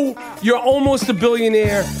know you're almost a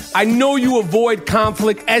billionaire. I know you avoid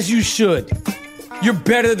conflict, as you should. You're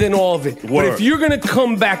better than all of it. Word. But if you're going to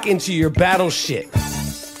come back into your battle shit,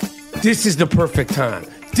 this is the perfect time.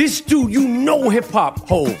 This dude, you know hip-hop,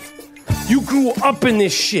 Hove. You grew up in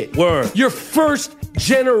this shit. Word. You're first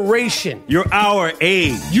generation. You're our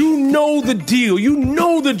age. You know the deal. You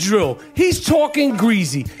know the drill. He's talking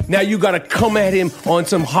greasy. Now you gotta come at him on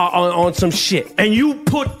some on some shit. And you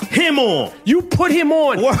put him on. You put him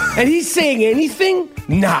on. Word. And he's saying anything?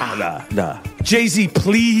 Nah. Jay-Z,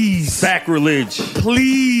 please. Sacrilege.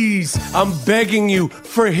 Please. I'm begging you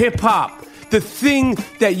for hip-hop. The thing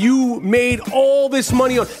that you made all this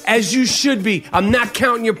money on, as you should be. I'm not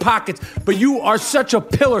counting your pockets, but you are such a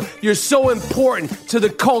pillar. You're so important to the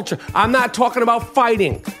culture. I'm not talking about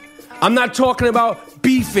fighting. I'm not talking about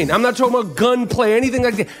beefing. I'm not talking about gunplay, anything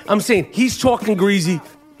like that. I'm saying he's talking greasy.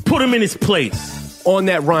 Put him in his place. On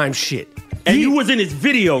that rhyme shit. And you was in his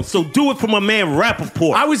video, so do it for my man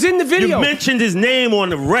Rappaport. I was in the video. You mentioned his name on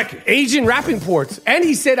the record. Agent Rappaport. And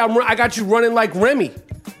he said, I got you running like Remy.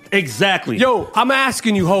 Exactly. Yo, I'm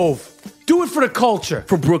asking you, Hove. Do it for the culture.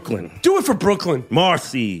 For Brooklyn. Do it for Brooklyn.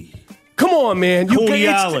 Marcy. Come on, man.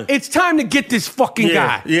 It's time to get this fucking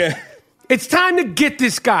guy. Yeah. It's time to get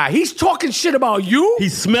this guy. He's talking shit about you.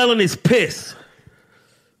 He's smelling his piss.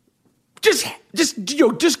 Just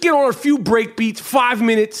get on a few break beats, 5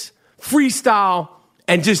 minutes, freestyle,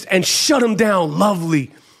 and shut him down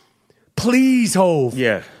lovely. Please, Hove.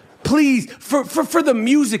 Yeah. Please, for the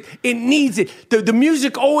music, it needs it. The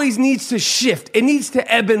music always needs to shift. It needs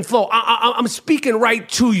to ebb and flow. I'm speaking right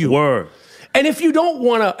to you. Word. And if you don't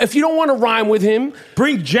wanna rhyme with him,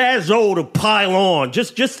 bring Jaz-O to pile on.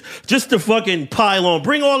 Just to fucking pile on.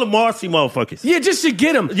 Bring all the Marcy motherfuckers. Yeah, just to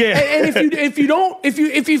get him. Yeah. And if you don't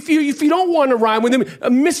want to rhyme with him,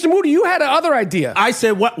 Mr. Moody, you had another idea. I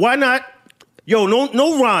said, why not? Yo,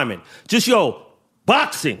 no rhyming. Just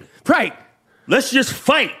boxing. Right. Let's just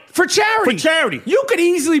fight. For charity. For charity. You could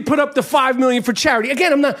easily put up the $5 million for charity.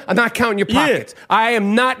 Again, I'm not counting your pockets. Yeah. I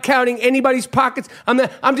am not counting anybody's pockets.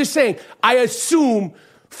 I'm just saying, I assume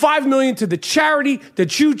 $5 million to the charity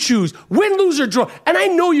that you choose. Win, lose, or draw. And I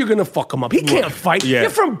know you're gonna fuck him up. He can't fight. Yeah. You're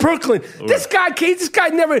from Brooklyn. Right. This guy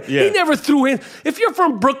never he never threw in. If you're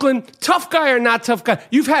from Brooklyn, tough guy or not tough guy,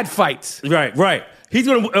 you've had fights. Right. He's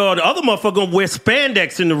gonna the other motherfucker gonna wear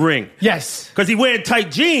spandex in the ring. Yes, because he wearing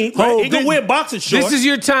tight jeans. Right? He gonna wear boxer shorts. This is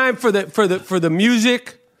your time for the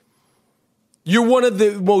music. You're one of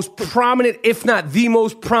the most prominent, if not the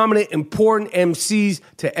most prominent, important MCs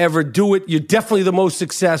to ever do it. You're definitely the most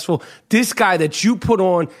successful. This guy that you put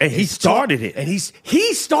on, and he started it, and he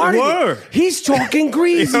started it. He's talking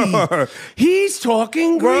greasy. He's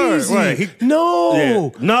talking greasy. Right.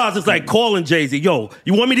 No, Nas is like calling Jay-Z. Yo,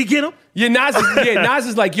 you want me to get him? Yeah, Nas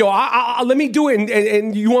is like, yo, I let me do it,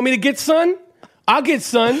 and you want me to get son? I'll get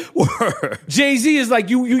son. Word. Jay-Z is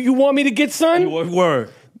like, you want me to get son?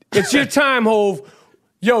 Word. It's your time, Hov.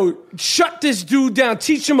 Yo, shut this dude down.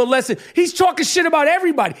 Teach him a lesson. He's talking shit about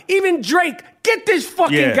everybody. Even Drake. Get this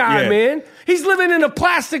fucking guy, man. He's living in a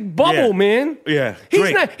plastic bubble, man. Yeah.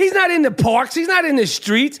 He's not in the parks. He's not in the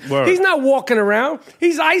streets. Word. He's not walking around.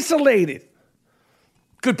 He's isolated.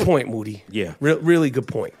 Good point, Moody. Yeah. Really good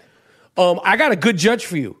point. I got a good judge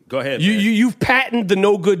for you. Go ahead, You've patented the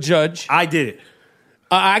no good judge. I did it.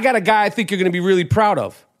 I got a guy I think you're going to be really proud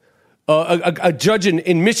of. A judge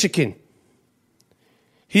in Michigan.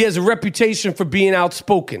 He has a reputation for being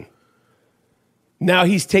outspoken. Now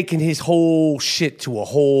he's taking his whole shit to a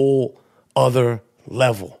whole other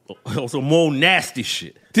level. Some more nasty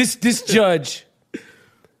shit. This judge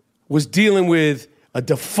was dealing with a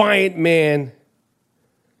defiant man,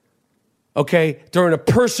 okay, during a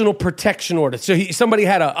personal protection order. So somebody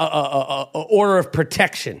had a order of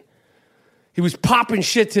protection. He was popping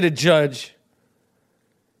shit to the judge,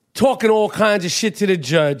 talking all kinds of shit to the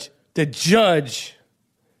judge. The judge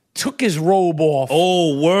took his robe off.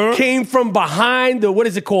 Oh, word? Came from behind what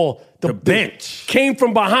is it called? The bench. Came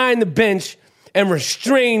from behind the bench and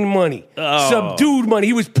restrained money. Subdued money.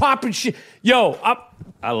 He was popping shit. Yo,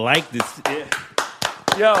 I like this.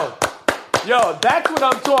 Yeah. Yo, that's what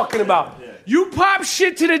I'm talking about. Yeah. You pop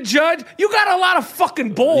shit to the judge, you got a lot of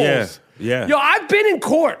fucking balls. Yeah. Yo, I've been in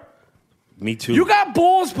court. Me too. You got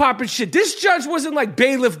balls popping shit. This judge wasn't like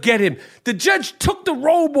bailiff get him. The judge took the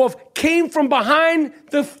robe off, came from behind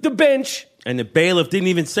the bench. And the bailiff didn't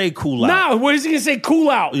even say cool out. Nah, what is he gonna say? Cool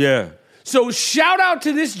out. Yeah. So shout out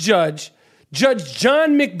to this judge, Judge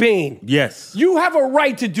John McBain. Yes. You have a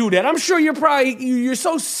right to do that. I'm sure you're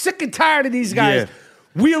so sick and tired of these guys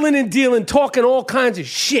wheeling and dealing, talking all kinds of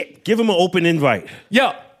shit. Give him an open invite.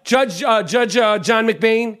 Yo. Judge John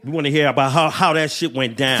McBain. We want to hear about how that shit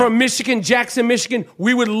went down. From Michigan, Jackson, Michigan.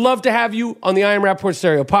 We would love to have you on the I Am Rappaport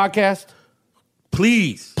Stereo podcast.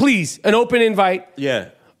 Please. An open invite. Yeah.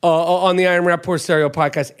 On the I Am Rappaport Stereo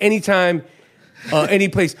podcast. Anytime, any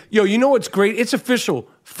place. Yo, you know what's great? It's official.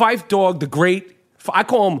 Phife Dawg, the great. I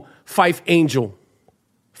call him Phife Angel.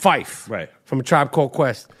 Phife. Right. From A Tribe Called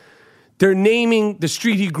Quest. They're naming the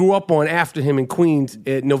street he grew up on after him in Queens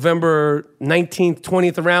November 19th,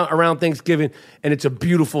 20th, around Thanksgiving, and it's a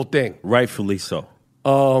beautiful thing. Rightfully so.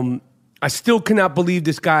 I still cannot believe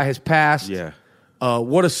this guy has passed. Yeah.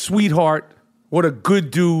 What a sweetheart. What a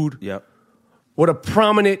good dude. Yep. What a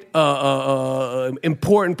prominent,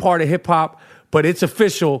 important part of hip-hop. But it's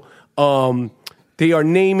official. They are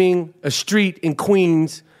naming a street in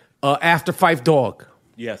Queens after Phife Dawg.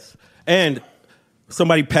 Yes. And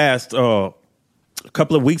somebody passed a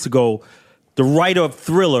couple of weeks ago, the writer of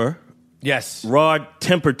Thriller. Yes. Rod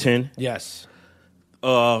Temperton. Yes.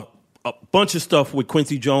 A bunch of stuff with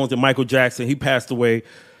Quincy Jones and Michael Jackson. He passed away.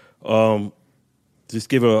 Just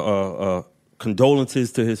give a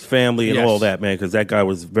condolences to his family and all that, man, because that guy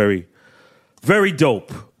was very, very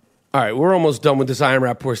dope. All right, we're almost done with this I Am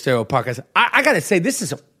Rappaport Stereo podcast. I gotta say, this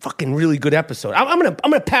is a fucking really good episode. I'm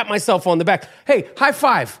gonna pat myself on the back. Hey, high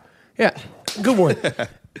five. Yeah, good one.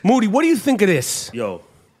 Moody, what do you think of this? Yo.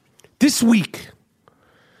 This week,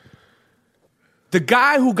 the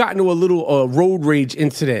guy who got into a little road rage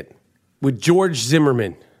incident with George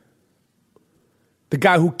Zimmerman, the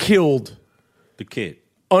guy who killed the kid,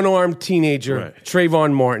 unarmed teenager,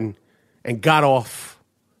 Trayvon Martin, and got off.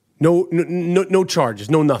 No charges,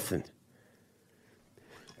 no nothing.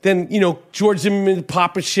 Then, George Zimmerman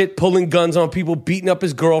popping shit, pulling guns on people, beating up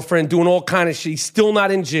his girlfriend, doing all kind of shit. He's still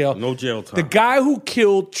not in jail. No jail time. The guy who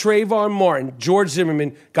killed Trayvon Martin, George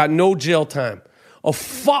Zimmerman, got no jail time. A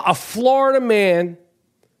Florida man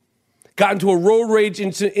got into a road rage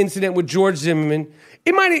incident with George Zimmerman.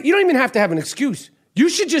 You don't even have to have an excuse. It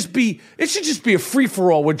should just be a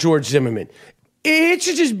free-for-all with George Zimmerman. It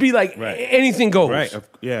should just be like anything goes. Right,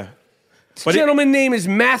 yeah. This gentleman's name is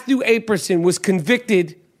Matthew Aperson, was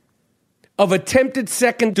convicted of attempted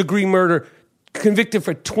second-degree murder, convicted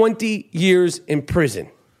for 20 years in prison.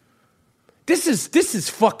 This is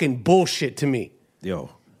fucking bullshit to me. Yo.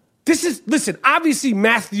 Listen, obviously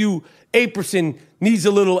Matthew Aperson needs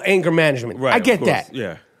a little anger management. Right, I get that.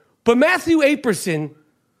 Yeah. But Matthew Aperson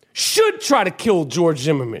should try to kill George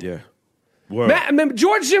Zimmerman. Yeah.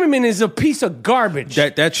 George Zimmerman is a piece of garbage.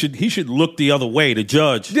 He should look the other way, the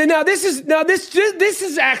judge. Now this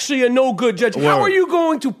is actually a no good judge. Word. How are you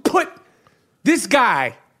going to put this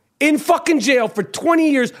guy in fucking jail for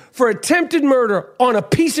 20 years for attempted murder on a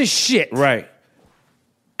piece of shit? Right.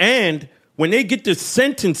 And when they get the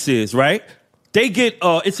sentences, right, they get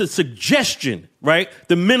it's a suggestion, right?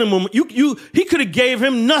 The minimum he could have gave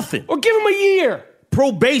him nothing. Or give him a year.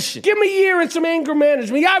 Probation. Give him a year and some anger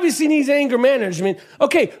management. He obviously needs anger management.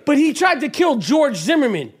 Okay, but he tried to kill George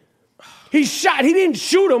Zimmerman. He didn't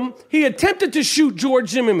shoot him. He attempted to shoot George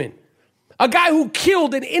Zimmerman. A guy who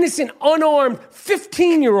killed an innocent, unarmed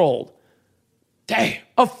 15-year-old. Damn.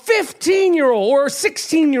 A 15-year-old or a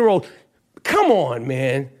 16-year-old. Come on,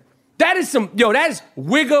 man. That is wigger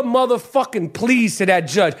motherfucking please to that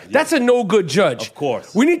judge. Yeah. That's a no good judge. Of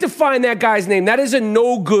course. We need to find that guy's name. That is a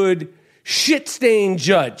no good shit-stained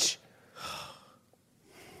judge.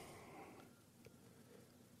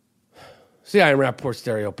 See, I am Rappaport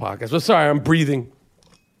Stereo Podcast. Well, sorry, I'm breathing.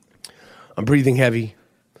 I'm breathing heavy.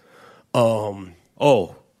 Did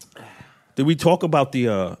we talk about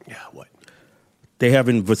the... what? They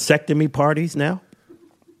having vasectomy parties now?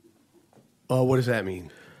 What does that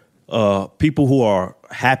mean? People who are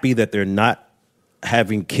happy that they're not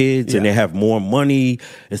having kids and they have more money.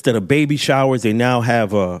 Instead of baby showers, they now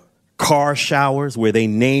have car showers where they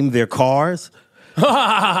name their cars.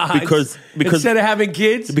 because instead of having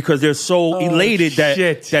kids? Because they're so elated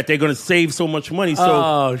that they're going to save so much money.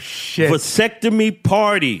 So vasectomy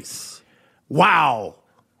parties. Wow.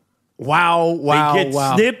 They get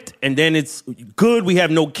snipped and then it's good. We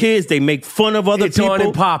have no kids. They make fun of other people. It's on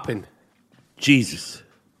and popping. Jesus.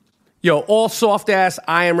 Yo, all soft-ass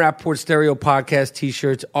I Am Rappaport Stereo Podcast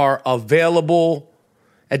t-shirts are available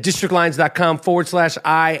at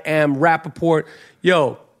districtlines.com/I Am Rappaport.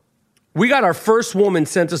 Yo, we got our first woman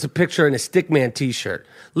sent us a picture in a Stickman t-shirt.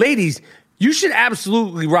 Ladies, you should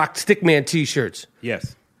absolutely rock Stickman t-shirts.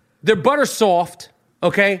 Yes. They're butter soft,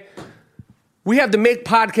 okay? We have the Make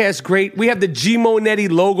Podcast Great. We have the G Monetti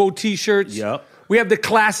logo t-shirts. Yep. We have the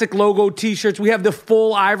classic logo t-shirts. We have the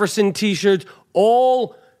full Iverson t-shirts.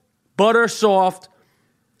 All butter soft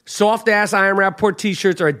ass I Am Rappaport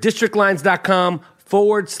t-shirts are at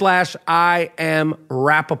districtlines.com/I Am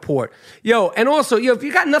Rappaport. Yo, and also, if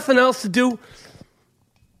you got nothing else to do,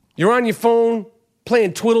 you're on your phone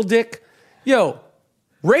playing Twiddle Dick,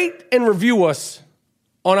 rate and review us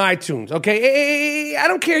on iTunes, okay? Hey, I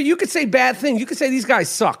don't care. You could say bad things. You could say these guys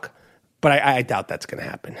suck. But I doubt that's going to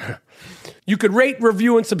happen. You could rate,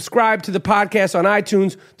 review, and subscribe to the podcast on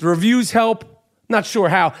iTunes. The reviews help. Not sure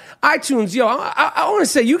how. iTunes, I want to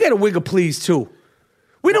say you get a wig of please, too.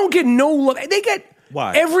 We don't get no love. They get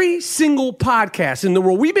every single podcast in the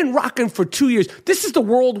world. We've been rocking for 2 years. This is the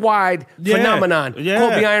worldwide phenomenon called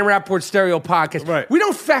the I Am Rappaport Stereo Podcast. Right. We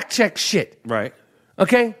don't fact check shit. Right.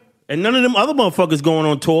 Okay? And none of them other motherfuckers going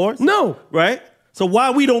on tours. No. Right? So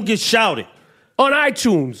why we don't get shouted? On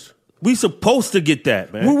iTunes. We supposed to get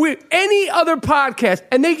that, man. Any other podcast,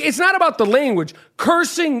 and it's not about the language.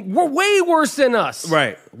 Cursing, we're way worse than us.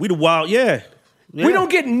 Right. We the wild, yeah. We don't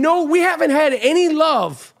get we haven't had any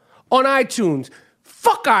love on iTunes.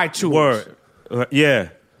 Fuck iTunes. Word. Yeah.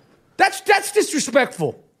 That's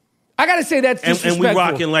disrespectful. I got to say that's disrespectful. And we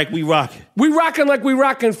rocking like we rocking. We rocking like we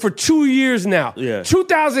rocking for 2 years now. Yeah.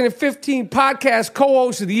 2015 podcast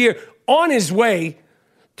co-host of the year on his way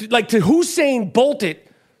to Usain Bolted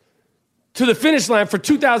to the finish line for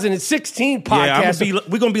 2016 podcast. Yeah,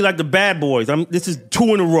 we're going to be like the bad boys. This is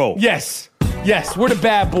 2 in a row. Yes, we're the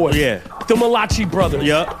bad boys. Yeah. The Malachi brothers.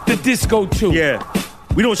 Yep. The Disco 2. Yeah.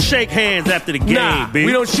 We don't shake hands after the game, B.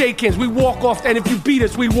 We don't shake hands. We walk off, and if you beat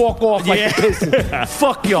us, we walk off like the Pistons.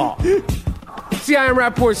 Fuck y'all. See, I Am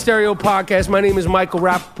Rappaport Stereo Podcast. My name is Michael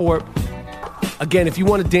Rappaport. Again, if you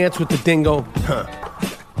want to dance with the dingo,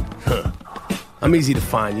 I'm easy to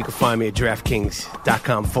find. You can find me at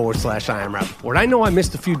DraftKings.com/I Am Rappaport. I know I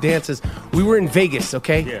missed a few dances. We were in Vegas,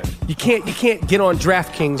 okay? Yeah. You can't get on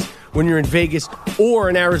DraftKings when you're in Vegas or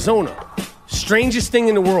in Arizona. Strangest thing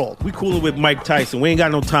in the world. We cooling with Mike Tyson. We ain't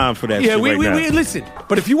got no time for that. Yeah, shit we now. listen.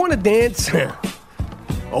 But if you want to dance,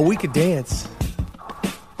 we could dance.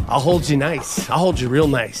 I'll hold you nice. I'll hold you real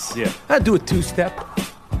nice. Yeah. I do a 2-step.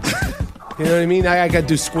 You know what I mean? I got to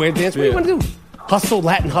do square dance. What do you want to do? Hustle,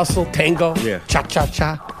 Latin hustle, tango,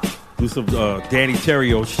 cha-cha-cha. Do some Danny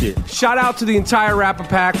Terrio shit. Shout out to the entire Rapper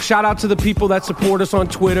Pack. Shout out to the people that support us on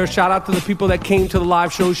Twitter. Shout out to the people that came to the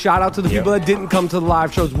live shows. Shout out to the people that didn't come to the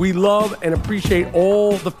live shows. We love and appreciate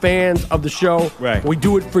all the fans of the show. Right. We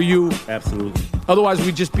do it for you. Absolutely. Otherwise,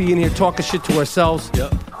 we'd just be in here talking shit to ourselves.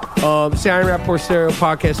 Yep. Say Iron Rapport Stereo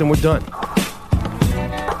Podcast, and we're done.